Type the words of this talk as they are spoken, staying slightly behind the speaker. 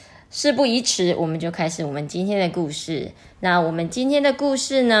事不宜迟，我们就开始我们今天的故事。那我们今天的故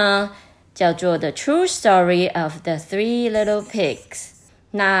事呢，叫做 The True Story of the Three Little Pigs。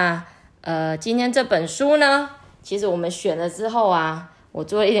那今天这本书呢，其实我们选了之后啊，我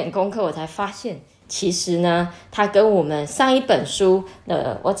做了一点功课，我才发现，其实呢，它跟我们上一本书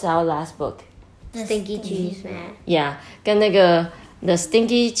的 What's our last book? The Stinky Cheese Man. Yeah， 跟那个 The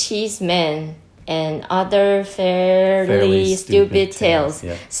Stinky Cheese Man and Other Fairly Stupid Tales、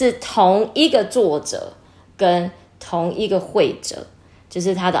是同一个作者跟同一个绘者，就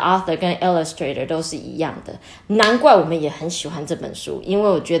是他的 author 跟 illustrator 都是一样的。难怪我们也很喜欢这本书，因为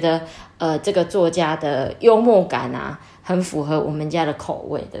我觉得这个作家的幽默感啊，很符合我们家的口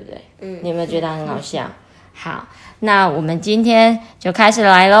味，对不对？你有没有觉得很好笑？好，那我们今天就开始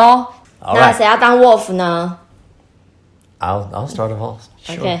来咯。那谁要当 Wolf 呢？ I'll start it off.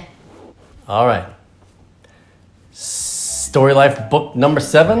 Sure. Okay. All right. Story Life book number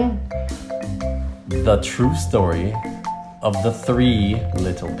 7. The True Story of the Three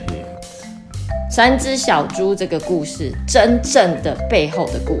Little Pigs. 三只小猪这个故事，真正的背后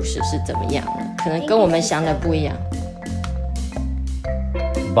的故事是怎么样的？可能跟我们想的不一样。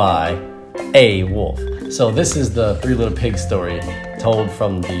By a wolf. So this is the Three Little Pigs story told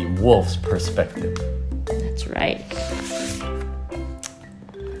from the wolf's perspective. That's right.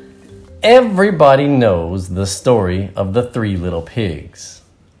 Everybody knows the story of the Three Little Pigs,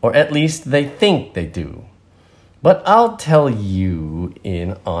 or at least they think they do. But I'll tell you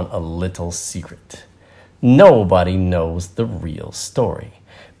in on a little secret. Nobody knows the real story,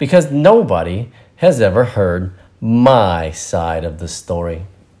 because nobody has ever heard my side of the story.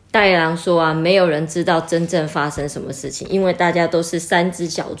 大野狼说啊，没有人知道真正发生什么事情，因为大家都是三只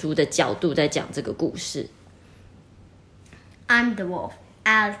小猪的角度在讲这个故事。I'm the wolf,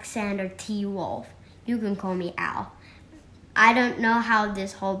 Alexander T. Wolf. You can call me Al. I don't know how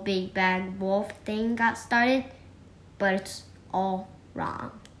this whole big bad wolf thing got started, but it's all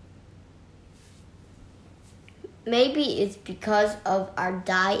wrong. Maybe it's because of our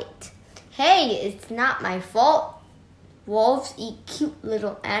diet. Hey, it's not my fault. Wolves eat cute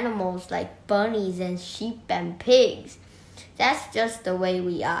little animals like bunnies and sheep and pigs. That's just the way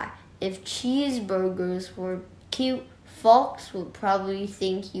we are. If cheeseburgers were cute, folks would probably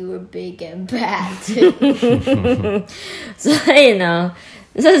think you were big and bad too. 所以呢，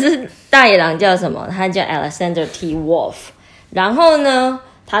这是大野狼叫什么？他叫 Alexander T. Wolf。然后呢，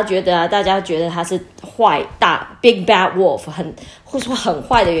他觉得大家觉得他是坏大 Big Bad Wolf， 或者说很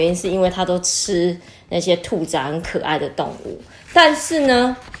坏的原因是因为他都吃那些兔子很可爱的动物。但是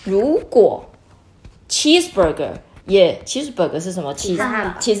呢，如果 cheeseburger 是什么？起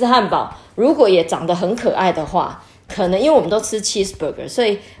司汉堡，如果也长得很可爱的话，可能因为我们都吃 cheeseburger， 所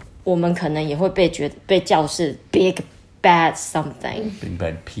以我们可能也会被叫是 big bad something。 Big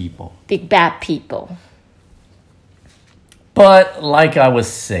bad people. Big bad people. But like I was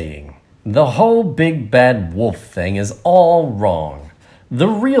saying, the whole big bad wolf thing is all wrong. The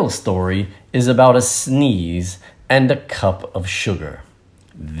real story is about a sneeze and a cup of sugar.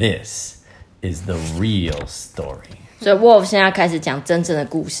 This is the real story. 所以 Wolf 现在开始讲真正的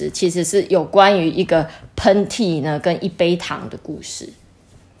故事，其实是有关于一个喷嚏呢跟一杯糖的故事。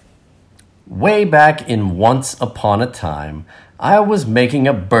Way back in Once Upon a Time, I was making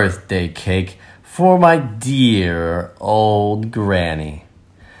a birthday cake for my dear old granny.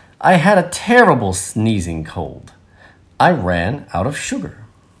 I had a terrible sneezing cold. I ran out of sugar.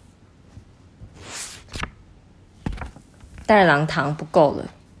 大野狼糖不够了。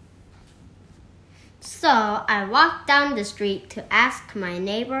So I walked down the street to ask my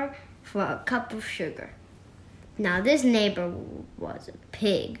neighbor for a cup of sugar. Now this neighbor was a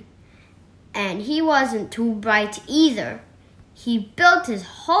pig, and he wasn't too bright either. He built his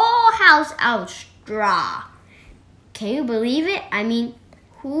whole house out of straw. Can you believe it? I mean,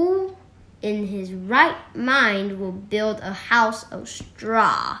 who in his right mind will build a house of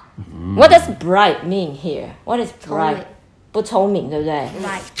straw? What does bright mean here? What is bright? 不聪明，对不对？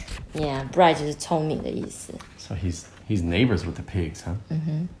 Right. Yeah, bright 就是聪明的意思。 So he's neighbors with the pigs, huh?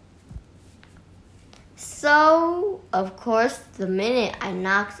 So, of course, the minute I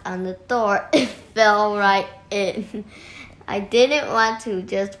knocked on the door, it fell right in. I didn't want to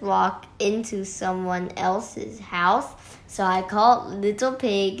just walk into someone else's house, so I called, Little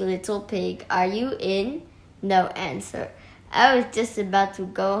pig, are you in? No answer. I was just about to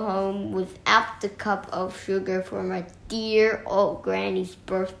go home without the cup of sugar for my dear old granny's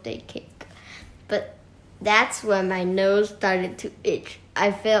birthday cake. But that's when my nose started to itch.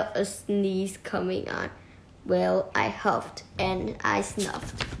 I felt a sneeze coming on. Well, I huffed and I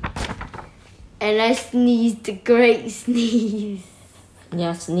snuffed. And I sneezed a great sneeze. 你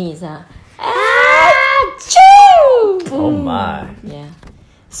要 sneeze 啊 Oh my. Yeah.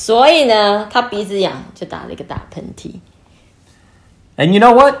 所以呢，他鼻子痒就打了一个大喷嚏。And you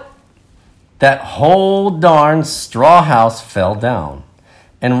know what? That whole darn straw house fell down.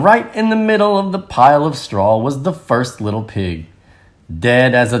 And right in the middle of the pile of straw was the first little pig,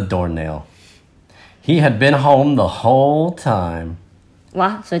 dead as a doornail. He had been home the whole time.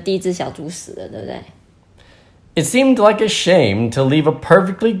 哇，所以第一只小猪死了，对不对？ It seemed like a shame to leave a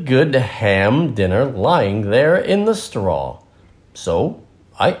perfectly good ham dinner lying there in the straw. So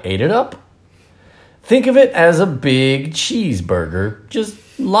I ate it up. Think of it as a big cheeseburger just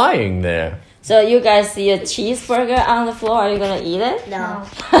lying there. So you guys see a cheeseburger on the floor. Are you gonna eat it? No.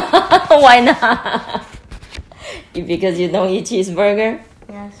 Why not? Because you don't eat cheeseburger?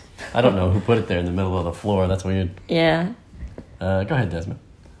 Yes. I don't know who put it there in the middle of the floor. That's weird. Yeah. Go ahead, Desmond.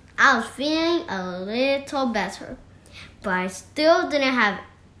 I was feeling a little better, but I still didn't have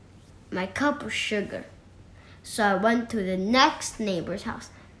my cup of sugar. So I went to the next neighbor's house.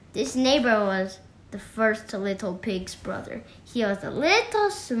 This neighbor was the first little pig's brother. He was a little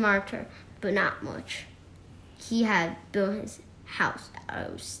smarter, but not much. He had built his house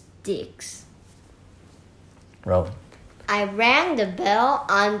out of sticks. Ralph. I rang the bell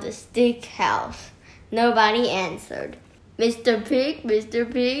on the stick house. Nobody answered. Mr.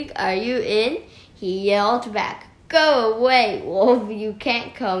 Pig, are you in? He yelled back. Go away, Wolf, you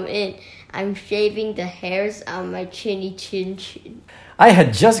can't come in. I'm shaving the hairs on my chinny chin chin. I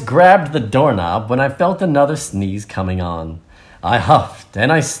had just grabbed the doorknob when I felt another sneeze coming on. I huffed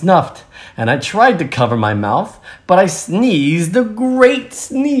and I snuffed and I tried to cover my mouth, but I sneezed a great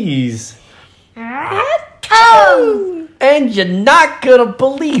sneeze. And you're not gonna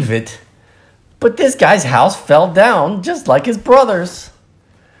believe it, but this guy's house fell down just like his brother's.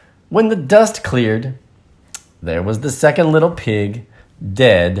 When the dust cleared, there was the second little pig,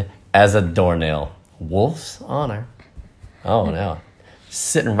 dead as a doornail. Wolf's honor. Oh, now,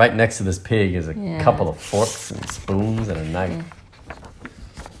 sitting right next to this pig is a couple of forks and spoons and a knife.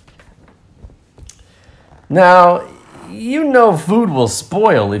 Now, you know food will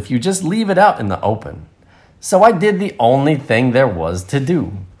spoil if you just leave it out in the open. So I did the only thing there was to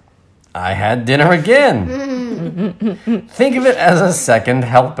do. I had dinner again. Think of it as a second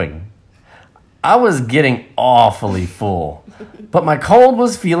helping. I was getting awfully full, but my cold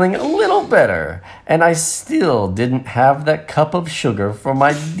was feeling a little better, and I still didn't have that cup of sugar for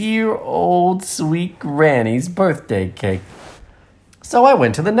my dear old sweet granny's birthday cake. So I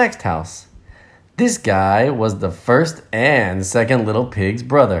went to the next house. This guy was the first and second little pig's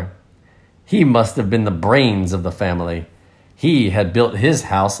brother. He must have been the brains of the family. He had built his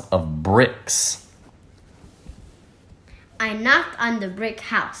house of bricks. I knocked on the brick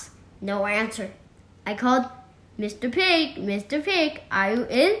house. No answer. I called, Mr. Pig, are you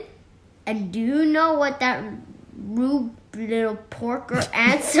in? And do you know what that rude little porker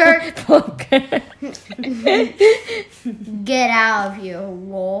answered? Get out of here,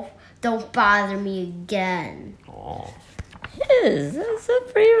 Wolf. Don't bother me again. Oh. Yes,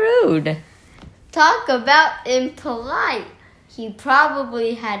 that's pretty rude. Talk about impolite. He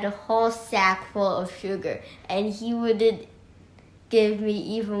probably had a whole sack full of sugar, and he wouldn't give me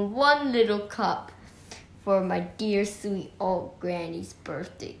even one little cup for my dear sweet old granny's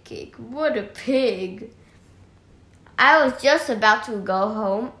birthday cake. What a pig. I was just about to go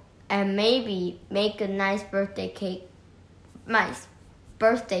home and maybe make a nice birthday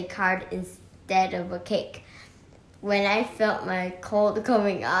card instead of a cake. When I felt my cold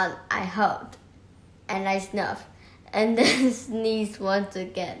coming on, I huffed and I snuffed and then sneezed once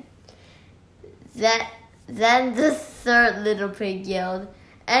again. Then the third little pig yelled,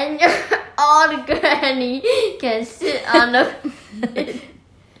 and your old granny can sit on a pin.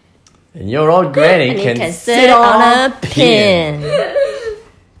 And your old granny can sit on a pin.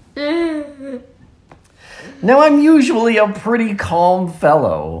 Now, I'm usually a pretty calm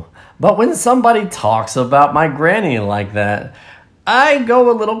fellow, but when somebody talks about my granny like that, I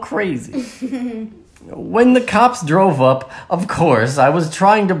go a little crazy. When the cops drove up, of course, I was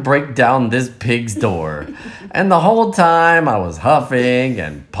trying to break down this pig's door. And the whole time I was huffing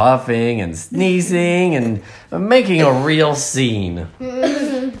and puffing and sneezing and making a real scene.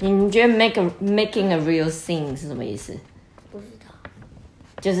 你觉得 making a real scene 是什么意思？不知道。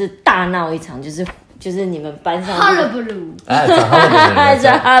就是大闹一场，就是你们班上。Hullabaloo. It's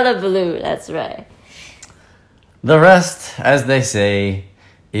a hullabaloo. That's right. The rest, as they say,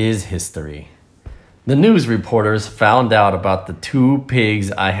 is history. The news reporters found out about the 2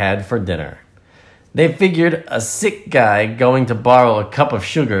 pigs I had for dinner. They figured a sick guy going to borrow a cup of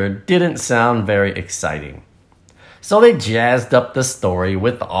sugar didn't sound very exciting. So they jazzed up the story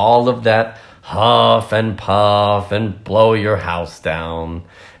with all of that huff and puff and blow your house down.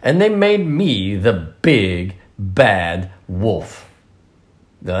 And they made me the big, bad wolf.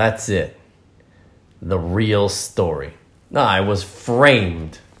 Now that's it. The real story. I was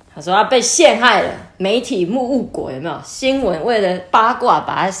framed. 他说他被陷害了，媒体目误国，有没有？新闻为了八卦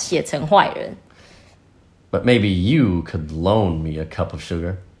把他写成坏人。But maybe you could loan me a cup of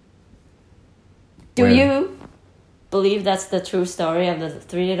sugar. Do you believe that's the true story of the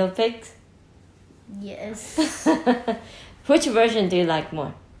Three Little Pigs? Yes. Which version do you like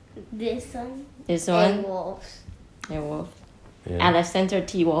more? This one. This one? And wolves. And wolf. Yeah. Alexander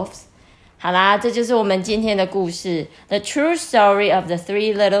T. Wolves. 好啦，这就是我们今天的故事 The True Story of the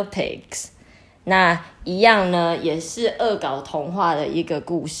Three Little Pigs. 那一样呢，也是恶搞童话的一个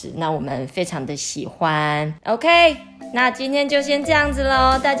故事，那我们非常的喜欢。OK， 那今天就先这样子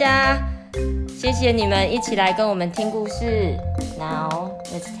咯，大家谢谢你们一起来跟我们听故事。Now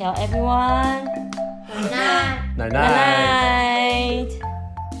let's tell everyone. Night. Night night. Night night.